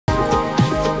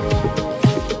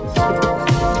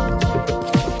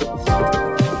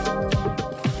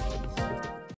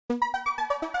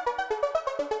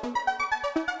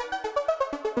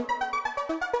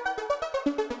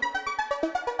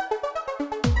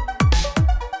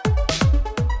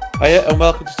Hiya and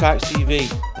welcome to Tykes TV.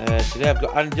 Today I've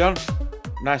got Andy on.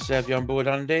 Nice to have you on board,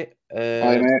 Andy.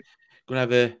 Hi, mate. Gonna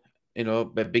have a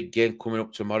big game coming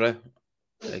up tomorrow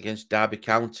against Derby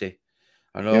County.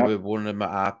 I know we won them at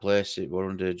our place. It were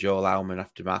under Joe Lowman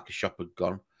after Marcus Shop had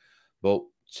gone, but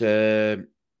with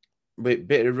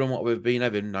bit of run what we've been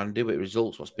having, Andy, with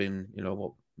results, what's been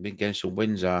what been getting some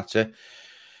wins out of.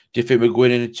 Do you think we're going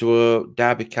into a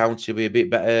Derby County with a bit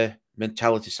better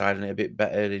mentality side and a bit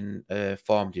better in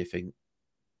form? Do you think?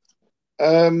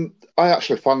 I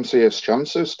actually fancy his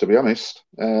chances, to be honest.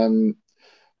 And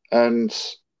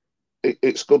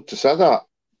it's good to say that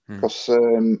because,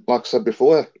 like I said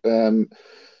before, you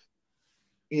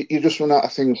just run out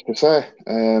of things to say.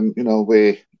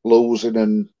 We're losing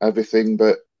and everything,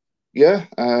 but yeah,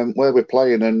 where we're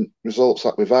playing and results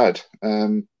that we've had,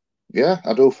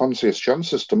 I do fancy his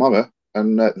chances tomorrow.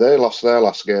 And they lost their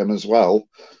last game as well.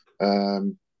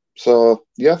 So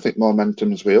yeah, I think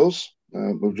momentum's with us.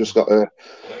 We've just got to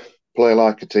play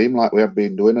like a team, like we have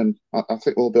been doing, and I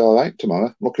think we'll be all right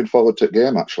tomorrow. Looking forward to the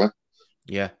game, actually.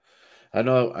 Yeah, I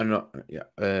know. Yeah,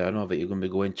 I know that you're going to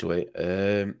be going to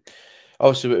it.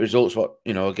 Obviously, with results,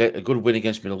 get a good win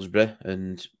against Middlesbrough,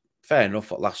 and fair enough.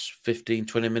 For the last 15,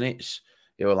 20 minutes,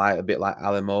 it were like a bit like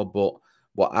Alamo. But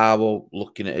what I was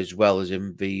looking at as well as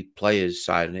in the players'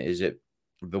 side, and it is it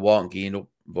they weren't getting up,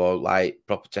 but like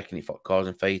proper taking it for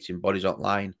causing fighting, bodies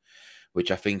online, which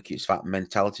I think it's that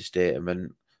mentality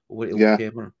statement. Who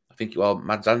came on? I think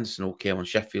Mads Anderson who came on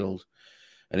Sheffield,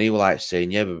 and he was like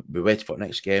saying, "Yeah, we're waiting for the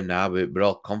next game now. We're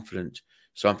all confident."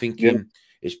 So I'm thinking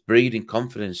it's breeding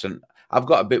confidence, and I've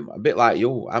got a bit like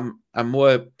you. I'm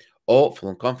more hopeful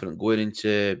and confident going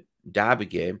into Derby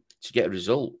game to get a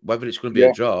result, whether it's going to be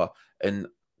a draw. And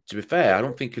to be fair, I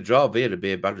don't think a draw there would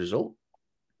be a bad result.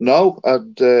 No,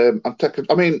 I'd take it.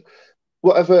 I mean,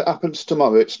 whatever happens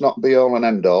tomorrow, it's not be all and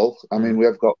end all. I mean, we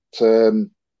have got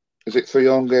is it 3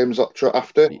 home games after?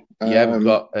 Yeah, we've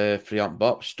got 3 on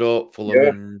Bob, Stoke,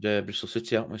 Fulham, and Bristol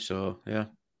City, haven't we? So yeah.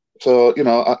 So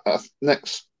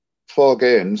next 4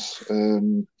 games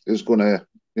is going to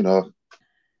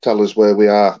tell us where we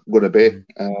are going to be.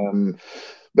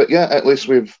 But yeah, at least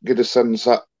we've given a sense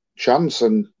that chance,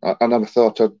 and I never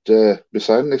thought I'd be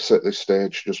saying this at this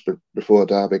stage just before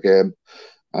Derby game.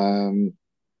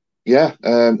 We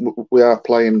are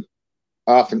playing,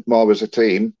 I think, more as a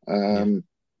team. I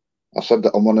said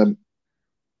that on one of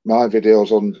my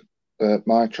videos on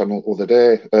my channel the other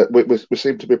day. We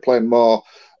seem to be playing more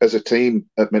as a team,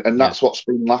 and that's what's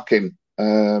been lacking.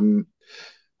 And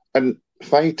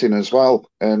fighting as well.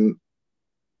 And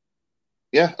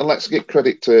yeah, and let's give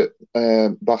credit to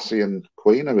Bassey and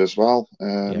Queener as well.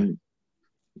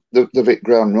 They've hit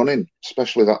ground running,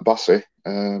 especially that Bassey.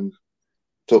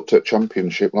 Took to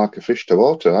championship like a fish to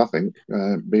water, I think.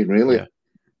 Been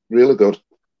really good.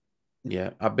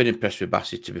 Yeah, I've been impressed with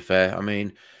Bassey, to be fair. I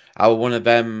mean, I was one of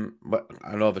them.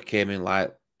 I know they came in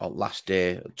like on last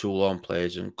day, 2 loan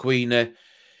players, and Queener.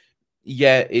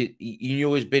 Yeah, you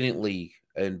knew he's been in league,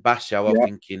 and Bassey. I was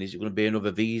thinking, is it going to be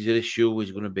another visa issue? Is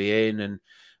he going to be in? And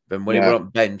then when he went on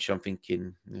bench, I'm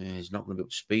thinking he's not going to be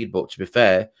up to speed. But to be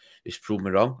fair, he's proved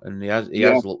me wrong, and he has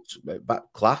looked back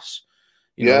class.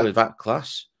 That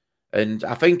class. And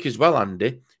I think as well,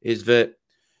 Andy, is that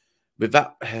with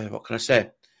that, what can I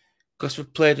say? Because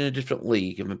we've played in a different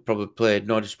league and we've probably played,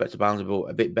 no disrespect to Barnsley, but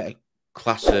a bit better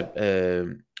class of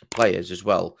players as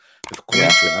well. We've come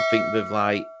into it, I think they've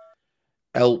like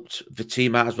helped the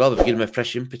team out as well. They've given them a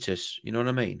fresh impetus. You know what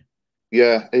I mean?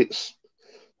 Yeah, it's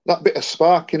that bit of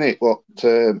spark in it, what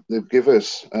they've given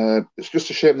us. It's just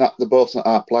a shame that they're both not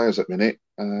our players at the minute.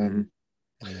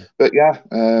 But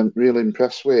really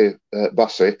impressed with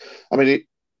Bassey. I mean,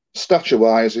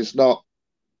 stature-wise, he's not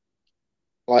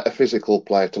like a physical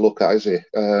player to look at, is he?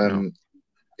 No.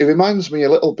 He reminds me a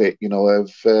little bit,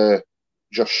 of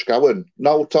Josh Scowen.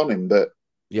 Not on him, but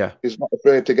he's not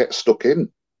afraid to get stuck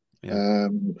in.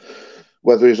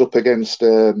 Whether he's up against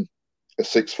a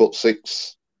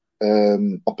 6'6"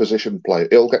 opposition player,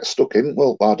 he'll get stuck in,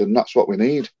 well, lad, and that's what we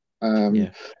need.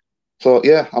 So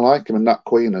yeah, I like him, and that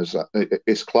Queen is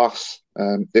his class.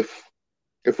 If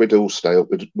we do stay up,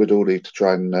 we do need to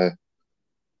try and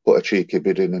put a cheeky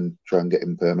bid in and try and get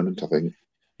him permanent, I think.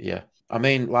 Yeah, I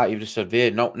mean, like you just said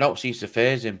there, not seems to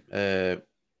phase him, Burnham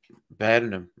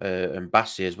and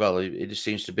Bassey as well. It just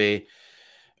seems to be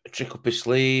a trick up his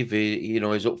sleeve.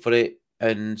 He's up for it.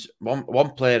 And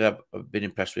one player I've been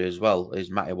impressed with as well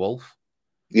is Matty Wolf.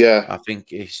 Yeah, I think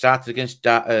he started against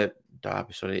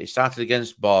Derby. Sorry, he started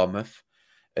against Bournemouth,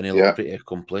 and he looked pretty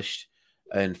accomplished.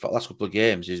 And for the last couple of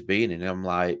games, he's been in. I'm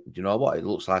like, do you know what? It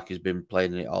looks like he's been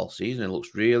playing it all season. It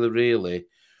looks really, really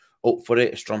up for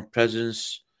it. A strong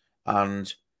presence.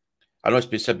 And I know it's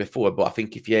been said before, but I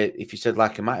think if you said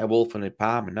like a Matty Wolf and a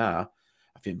Palmer now,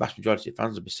 I think vast majority of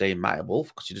fans would be saying Matty Wolf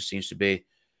because he just seems to be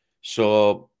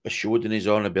so assured in his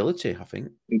own ability, I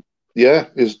think. Yeah,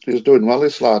 he's doing well,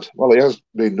 this lad. Well, he has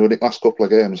been doing it last couple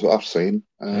of games that I've seen.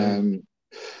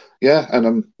 Yeah,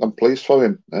 and I'm pleased for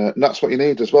him. And that's what you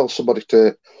need as well, somebody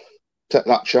to take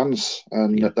that chance,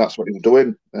 and that's what he's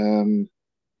doing.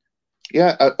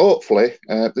 Yeah, hopefully,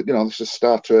 this is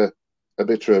start a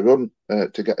bit of a run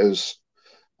to get us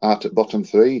out at bottom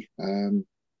three.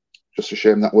 Just a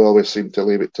shame that we always seem to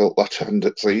leave it till that end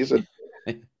of season.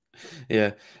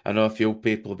 Yeah, I know a few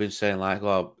people have been saying like,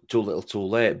 "Oh, too little, too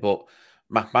late," but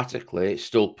mathematically, it's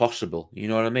still possible. You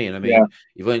know what I mean? I mean,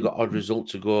 you've only got odd result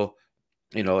to go,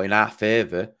 in our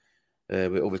favour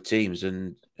with other teams,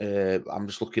 and I'm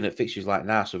just looking at fixtures like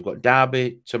now. So we've got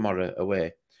Derby tomorrow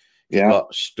away. You've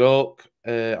got Stoke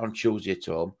on Tuesday at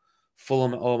home,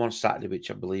 Fulham at home on Saturday,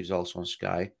 which I believe is also on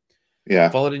Sky. Yeah.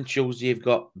 Following Tuesday, you've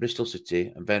got Bristol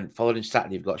City, and then following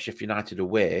Saturday, you've got Sheffield United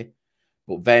away.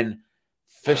 But then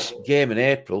first game in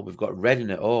April, we've got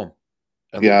Reading at home,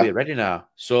 and look, we're ready now.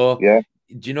 So, do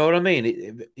you know what I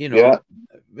mean?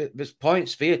 There's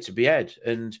points for you to be had,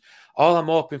 and all I'm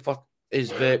hoping for is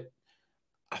that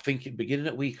I think at the beginning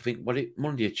of the week, I think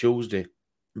Monday or Tuesday,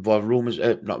 there rumours,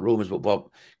 not rumours, but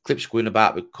clips going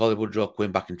about with Colin Woodrow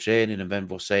going back in training, and then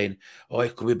we're saying, "Oh, he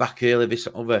could be back early, this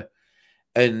and other,"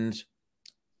 and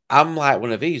I'm like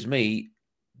one of these, me.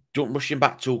 Don't rush him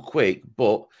back too quick,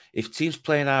 but if teams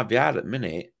playing RVR at the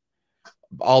minute,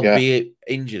 albeit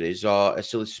injuries or a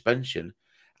silly suspension,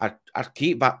 I'd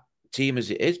keep that team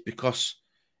as it is because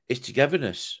it's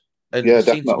togetherness. And they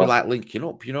seem to be like linking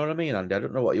up, you know what I mean, Andy? I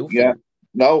don't know what you'll think.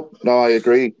 No, I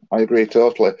agree. I agree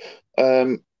totally. I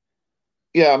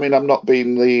mean, I'm not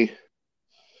being the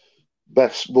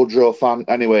best Woodrow fan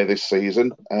anyway this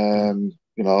season,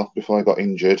 before I got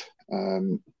injured.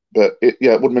 But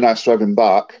it would be nice to have him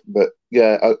back. But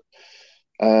at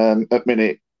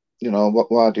minute,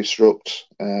 why disrupt?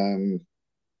 A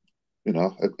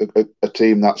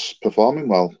team that's performing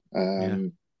well.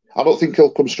 I don't think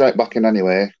he'll come straight back in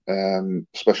anyway,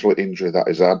 especially with injury that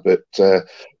he's had. But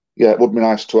it would be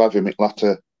nice to have him at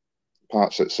latter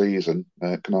parts of the season.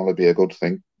 It can only be a good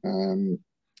thing.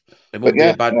 It wouldn't be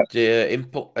a bad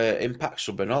impact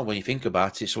sub and all when you think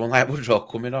about it. Someone like Woodrow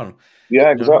coming on.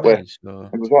 Yeah, exactly.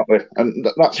 Exactly. And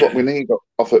that's what we need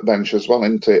off at bench as well,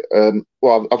 isn't it?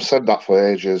 Well, I've said that for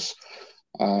ages.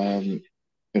 Bench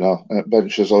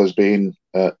has always been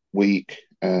weak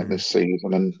this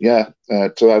season. And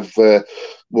to have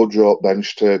Woodrow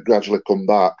bench to gradually come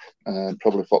back,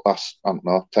 probably for the last,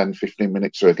 10, 15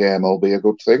 minutes of a game will be a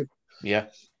good thing. Yeah.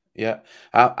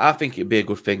 I think it'd be a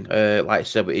good thing. Like I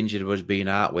said, with injured was being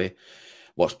out with,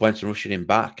 what's point in rushing him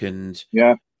back? And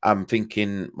I'm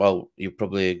thinking, well, you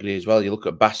probably agree as well. You look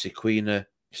at Bassey, Queener,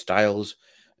 Styles,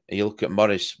 you look at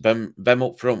Morris, them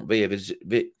up front, they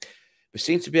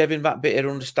seem to be having that bit of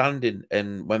understanding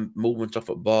and when movement off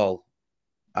at ball.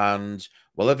 And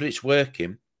whatever it's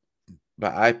working,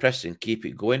 but high pressing, keep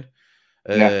it going.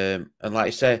 And like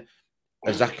I say,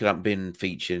 Zaka hasn't been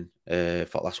featuring for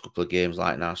the last couple of games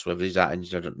like now, so whether he's that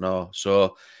injured, I don't know.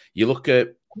 So you look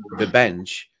at the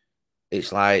bench,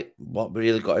 it's like what we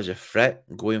really got as a threat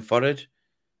going forward.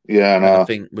 Yeah, and I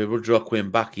think with Woodrow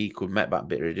coming back, he could make that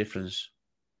bit of a difference.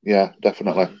 Yeah,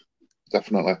 definitely.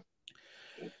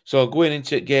 So going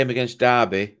into the game against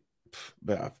Derby,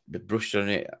 but I've brushed on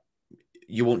it.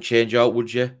 You won't change out,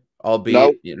 would you?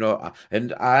 Albeit,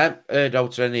 and I haven't heard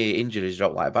out any injuries or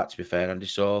like that, to be fair, Andy.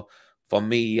 So for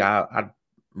me, I'd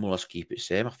more or less keep it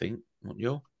same, I think, wouldn't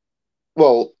you?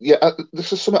 Well,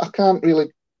 this is something I can't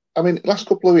really. I mean, last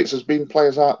couple of weeks there's been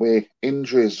players out with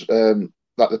injuries that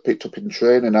they picked up in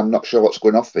training. I'm not sure what's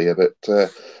going off here, but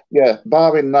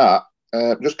barring that,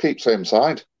 just keep same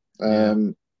side.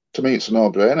 To me, it's a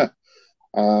no-brainer.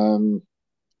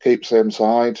 Keep same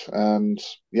side, and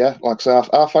like I say,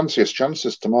 our fanciest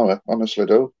chances tomorrow. Honestly,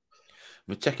 do.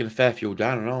 We're taking a fair few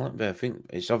down and all, aren't we? I think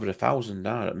it's over 1,000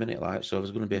 down at the minute, like, so there's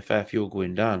going to be a fair few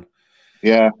going down.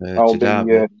 Yeah,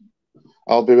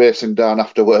 I'll be racing down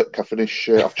after work. I've changed my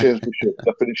shift.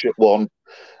 I finish at 1.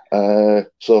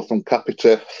 So from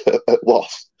Capita at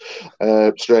Wasp,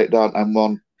 straight down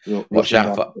M1. Watch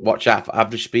out for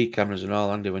average speed cameras and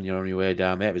all, Andy, when you're on your way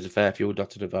down, mate. There's a fair few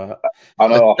dotted about. I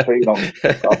know, I've seen them.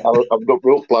 I've got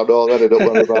route plan already, don't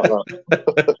worry about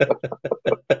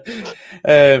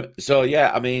that. So,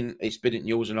 I mean, it's been in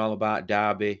news and all about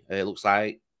Derby. It looks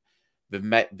like they've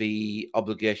met the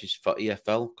obligations for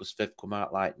EFL because they've come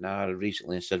out like now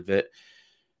recently and said that,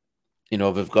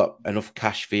 they've got enough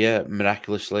cash for you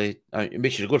miraculously.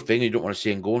 Which is a good thing. You don't want to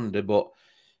see them go under, but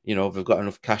you know, they've got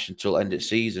enough cash until end of the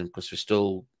season because they're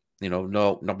still, you know,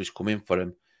 nobody's come in for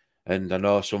him. And I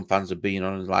know some fans have been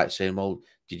on like saying, well,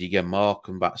 did you get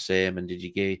Markham back same? And did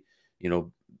you get, you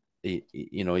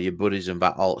know, your buddies and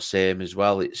that all same as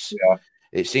well?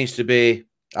 It seems to be,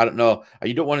 I don't know.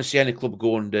 You don't want to see any club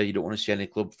go under. You don't want to see any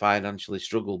club financially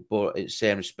struggle. But in the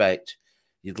same respect,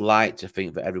 you'd like to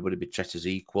think that everybody be treated as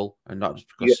equal and not just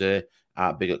because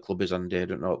how big a club is on day. I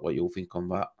don't know what you'll think on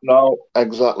that. No,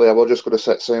 exactly. I was just going to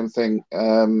say the same thing.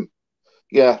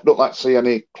 Yeah, don't like to see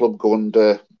any club go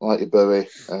under like your Bury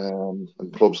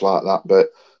and clubs like that. But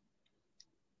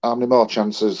how many more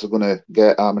chances are going to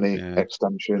get? How many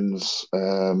extensions?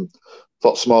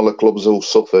 For smaller clubs who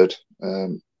suffered,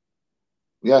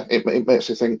 yeah, it makes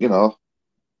you think. You know,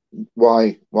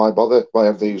 why bother? Why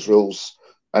have these rules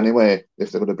anyway?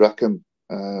 If they're going to break them,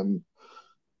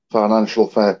 financial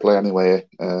fair play anyway.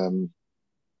 I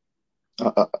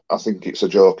think it's a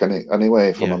joke anyway.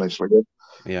 If I'm honest with you.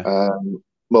 Yeah.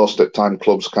 Most of the time,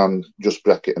 clubs can just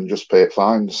break it and just pay it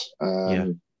fines.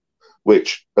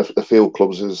 Which a few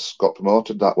clubs has got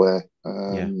promoted that way.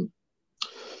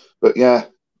 But yeah,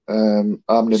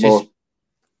 how many more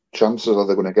chances are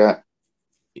they going to get?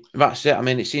 That's it. I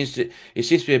mean, it seems to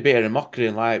be a bit of a mockery,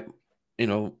 and like, you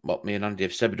know, what me and Andy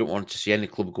have said, we don't want to see any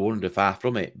club go under, far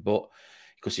from it, but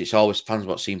because it's always fans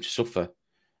what seem to suffer,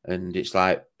 and it's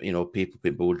like, you know, people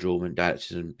in boardroom and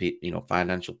directors and you know,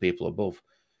 financial people above.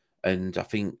 And I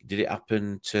think, did it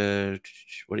happen to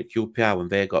QPR when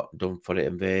they got done for it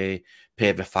and they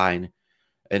paid the fine?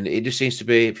 And it just seems to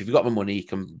be, if you've got the money, you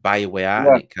can buy your way out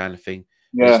in it, kind of thing.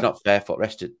 And it's not fair for the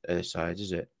rest of sides,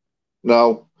 is it?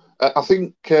 No, I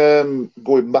think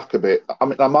going back a bit. I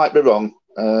mean, I might be wrong.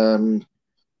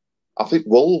 I think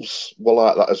Wolves were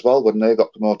like that as well when they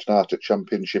got promoted out at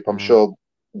Championship. I'm sure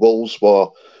Wolves were,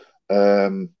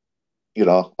 you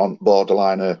know, on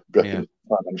borderline of breaking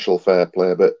financial fair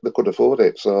play, but they could afford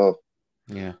it. So,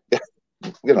 yeah,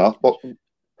 you know, but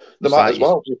they might as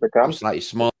well if they can. It's like your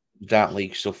small dark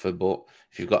league suffer, but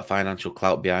if you've got financial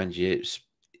clout behind you,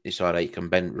 it's all right. You can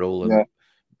bend, roll, and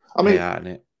pay out in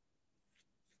it.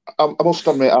 I must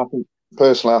admit, I think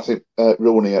personally,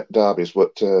 Rooney at Derby's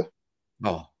worked a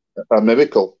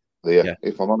miracle there.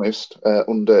 If I'm honest,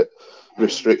 under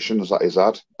restrictions that he's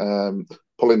had,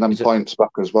 pulling them points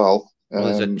back as well. Well,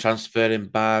 there's a transfer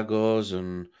embargoes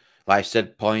and, like I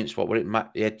said, points. What were it?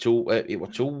 He had two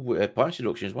points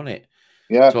reductions, wasn't it?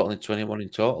 Yeah, totaling 21 in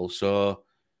total. So,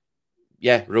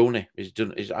 yeah, Rooney has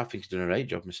done. I think he's done a great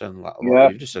job. Myself, like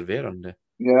what you've just said there, Andy.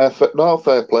 Yeah,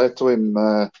 fair play to him.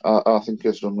 I think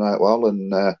he's done right well,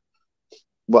 and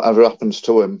whatever happens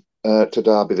to him to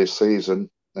Derby this season,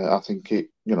 I think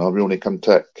Rooney can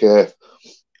take a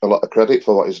lot of credit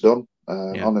for what he's done.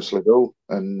 Honestly, do.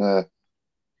 And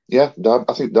I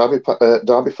think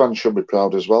Derby fans should be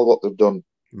proud as well what they've done.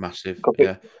 Massive,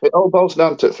 It all boils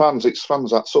down to fans. It's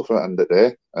fans that suffer at the end of the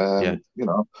day. You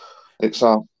know, it's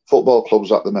our football clubs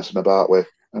that they're messing about with,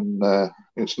 and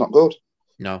it's not good.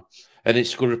 No, and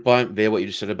it's a good point there what you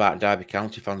just said about Derby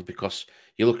County fans, because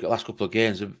you look at the last couple of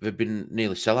games, they've been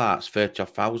nearly sellouts,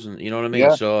 30,000. You know what I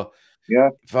mean? So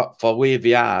for where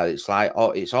they are, it's like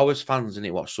it's always fans in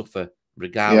it what suffer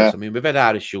regardless. I mean, we've had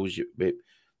our issues.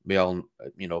 We all,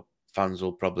 you know, fans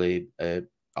will probably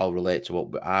all relate to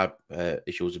what our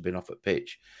issues have been off at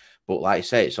pitch. But like I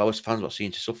say, it's always fans what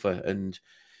seem to suffer, and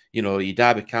you know, your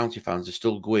Derby County fans are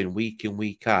still going week in,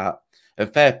 week out.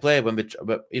 And fair play when we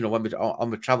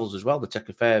on the travels as well, they take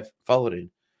a fair following,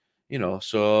 you know.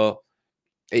 So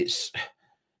it's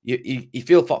you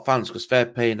feel for fans because they're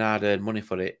paying hard-earned money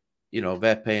for it, you know.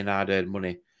 They're paying hard-earned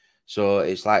money, so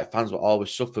it's like fans will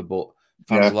always suffer, but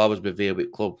fans will always be there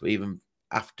with club even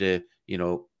after, you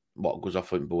know, what goes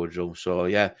off in boardroom. So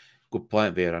yeah, good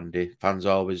point there, Andy. Fans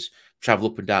always travel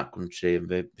up and down country and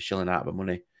they're shelling out the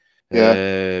money.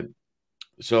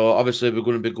 So obviously we're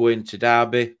going to be going to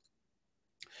Derby.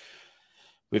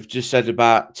 We've just said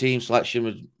about team selection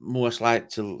was most likely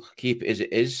to keep it as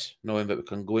it is, knowing that we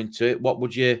can go into it. What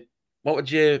would you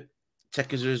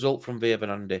take as a result from there,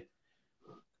 Andy?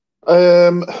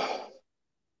 I've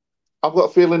got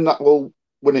a feeling that we'll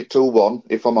win it 2-1,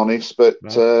 if I'm honest. But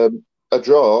a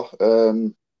draw,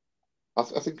 I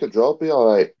think a draw will be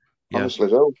all right. Honestly,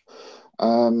 though.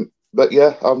 But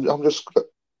yeah, I'm just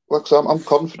like I said, I'm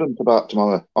confident about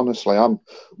tomorrow. Honestly,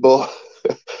 but.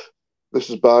 This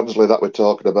is Barnsley that we're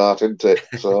talking about, isn't it?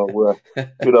 So,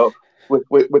 you know,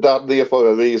 we're down there for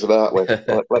a reason, aren't we?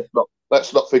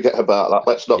 Let's not forget about that.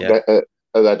 Let's not get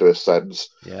ahead of ourselves.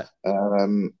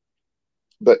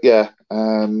 But yeah,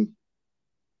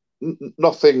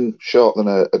 nothing short than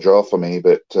a draw for me.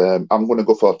 But I'm going to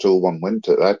go for a 2-1 win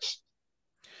to Reds.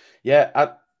 Yeah,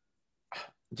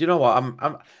 Do you know what?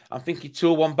 I'm thinking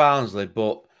 2-1 Barnsley,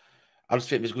 but I just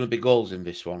think there's going to be goals in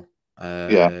this one.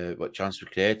 Yeah, What chance we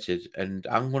created, and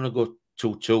I'm going to go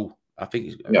 2-2. I yeah, think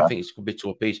it's going to be 2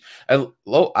 apiece. And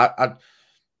look, I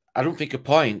don't think a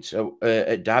point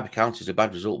at Derby County is a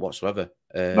bad result whatsoever.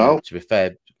 no, To be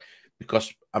fair,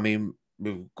 because I mean,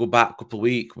 we go back a couple of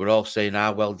weeks, we're all saying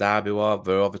how well Derby were,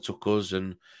 they overtook us,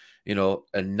 and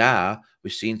and now we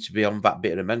seem to be on that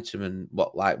bit of momentum. And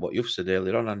what you've said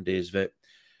earlier on, Andy, is that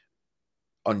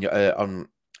on your on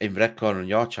in record on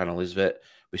your channel is that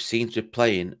we seem to be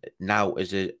playing now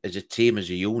as a team, as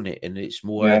a unit, and it's yeah.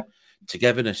 more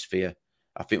togetherness for you.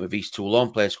 I think with these two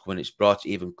lone players coming, it's brought it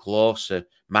even closer.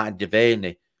 Matt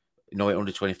Devaney, at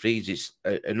under 23s, it's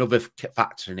another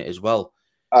factor in it as well.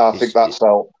 I think that's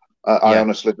helped. I Yeah,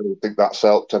 honestly do think that's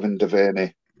helped having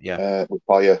Devaney yeah. with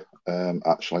Poyer.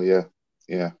 Actually, yeah,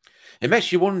 yeah. It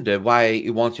makes you wonder why he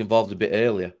wasn't involved a bit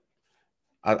earlier.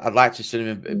 I'd like to see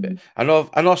him a bit. I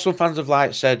know some fans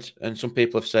have said, and some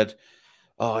people have said,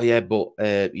 "Oh yeah, but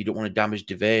you don't want to damage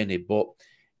Devaney." But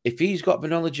if he's got the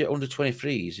knowledge at under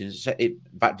 23s and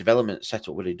that development set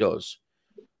up what he does,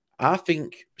 I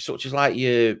think such as like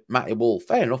your Matty Wolf,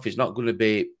 fair enough, he's not going to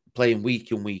be playing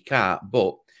week in, week out,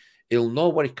 but he'll know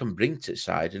what he can bring to the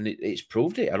side, and it's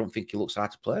proved it. I don't think he looks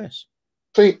out of place.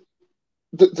 See,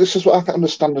 this is what I can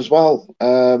understand as well.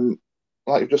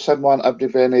 Like you just said, man, I've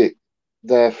Devaney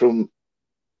there from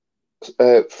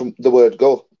the word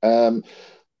go.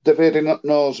 Devaney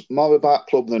knows more about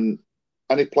club than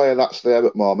any player that's there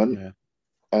at the moment.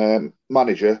 Yeah,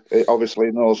 Manager,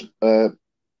 obviously knows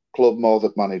club more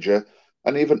than manager,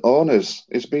 and even owners.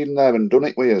 He's been there and done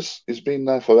it with us. He's been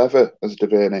there forever as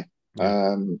Devaney.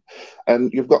 yeah,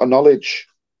 And you've got a knowledge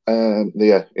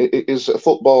there. It is a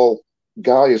football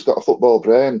guy. He's got a football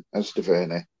brain as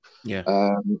Devaney.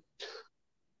 yeah.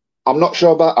 I'm not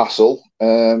sure about Hassel.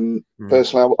 Mm.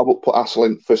 Personally, I would put Hassel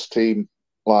in first team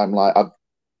limelight.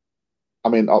 I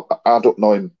mean, I don't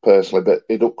know him personally, but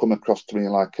he don't come across to me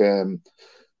like a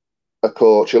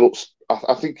coach. He looks.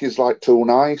 I think he's like too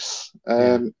nice.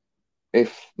 Yeah,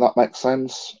 If that makes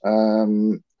sense.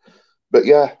 But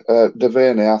yeah,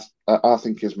 Devaney, I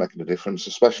think he's making a difference,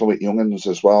 especially with youngins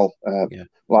as well. yeah,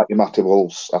 Like your Matty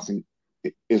Wolves, I think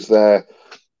is there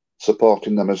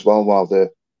supporting them as well while they're,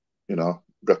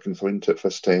 breaking through into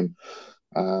first team.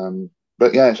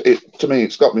 But yeah, to me,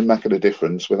 it's got me making a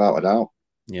difference without a doubt.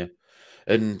 yeah.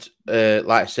 And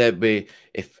like I said,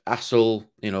 if Hassel,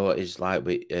 is like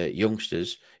with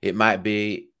youngsters, it might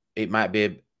be if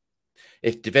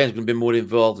Devane's going to be more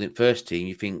involved in first team,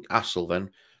 you think Hassel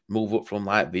then move up from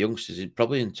like the youngsters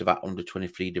probably into that under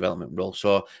 23 development role.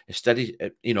 So a steady,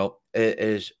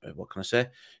 is what can I say?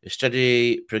 A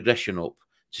steady progression up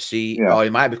to see, Yeah, or he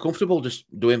might be comfortable just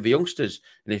doing the youngsters.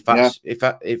 And yeah,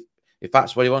 if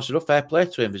that's what he wants to do, fair play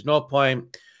to him. There's no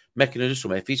point making a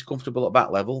adjustment. If he's comfortable at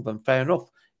that level, then fair enough.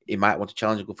 He might want to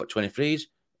challenge and go for 23s.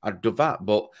 I'd do that.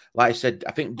 But like I said,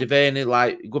 I think Devaney,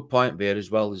 like good point there as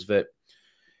well, is that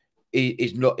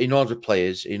he knows the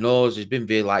players. He knows he's been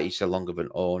there, like you said, longer than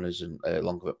owners and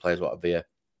longer than players. What are there?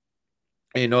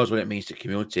 He knows what it means to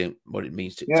community and what it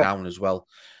means to yeah, town as well.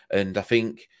 And I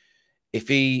think if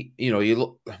he, you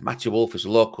look, Matthew Wolf is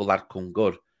a local lad, come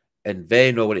good, and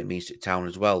they know what it means to town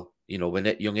as well.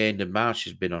 When young Aidan Marsh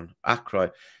has been on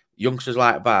Ackroyd, youngsters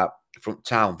like that from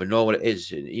town, they know what it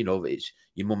is. It's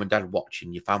your mum and dad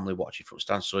watching, your family watching from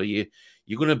stand. So you're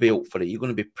going to be up for it. You're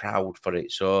going to be proud for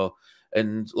it. So,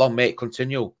 and long may it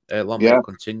continue. Long may yeah, it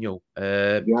continue.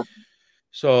 yeah,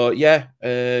 So yeah,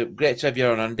 great to have you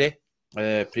on, Andy.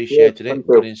 yeah. Appreciated Thank it.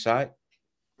 Good you. insight.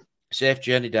 Safe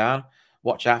journey down.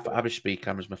 Watch out for average speed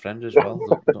cameras, my friend, as well.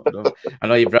 Don't. I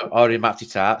know you've already mapped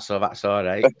it out, so that's all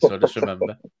right. So just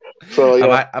remember. So I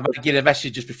yeah, might give you a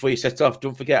message just before you set off.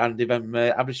 Don't forget, Andy, them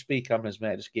average speed cameras,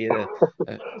 mate. Just give you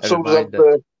a soon as I've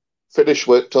reminder. finished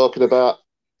work talking about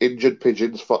injured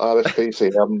pigeons for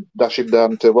RSPC, I'm dashing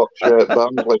down to watch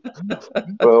Barnsley.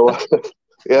 Well,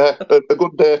 yeah, a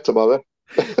good day tomorrow.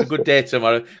 A good day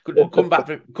tomorrow. Come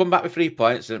back with 3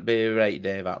 points, and it'll be a right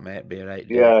day, that mate. Be a right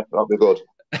day. Yeah, that'll be good.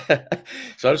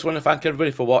 So I just want to thank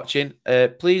everybody for watching.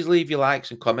 Please leave your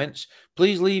likes and comments.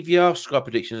 Please leave your score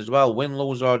predictions as well. Win,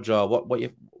 lose or draw. What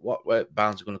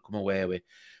Barnes are going to come away with.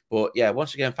 But yeah,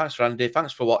 once again, thanks for Andy.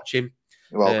 Thanks for watching.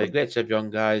 You're welcome. Great to have you on,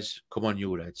 guys. Come on,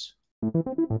 you Reds.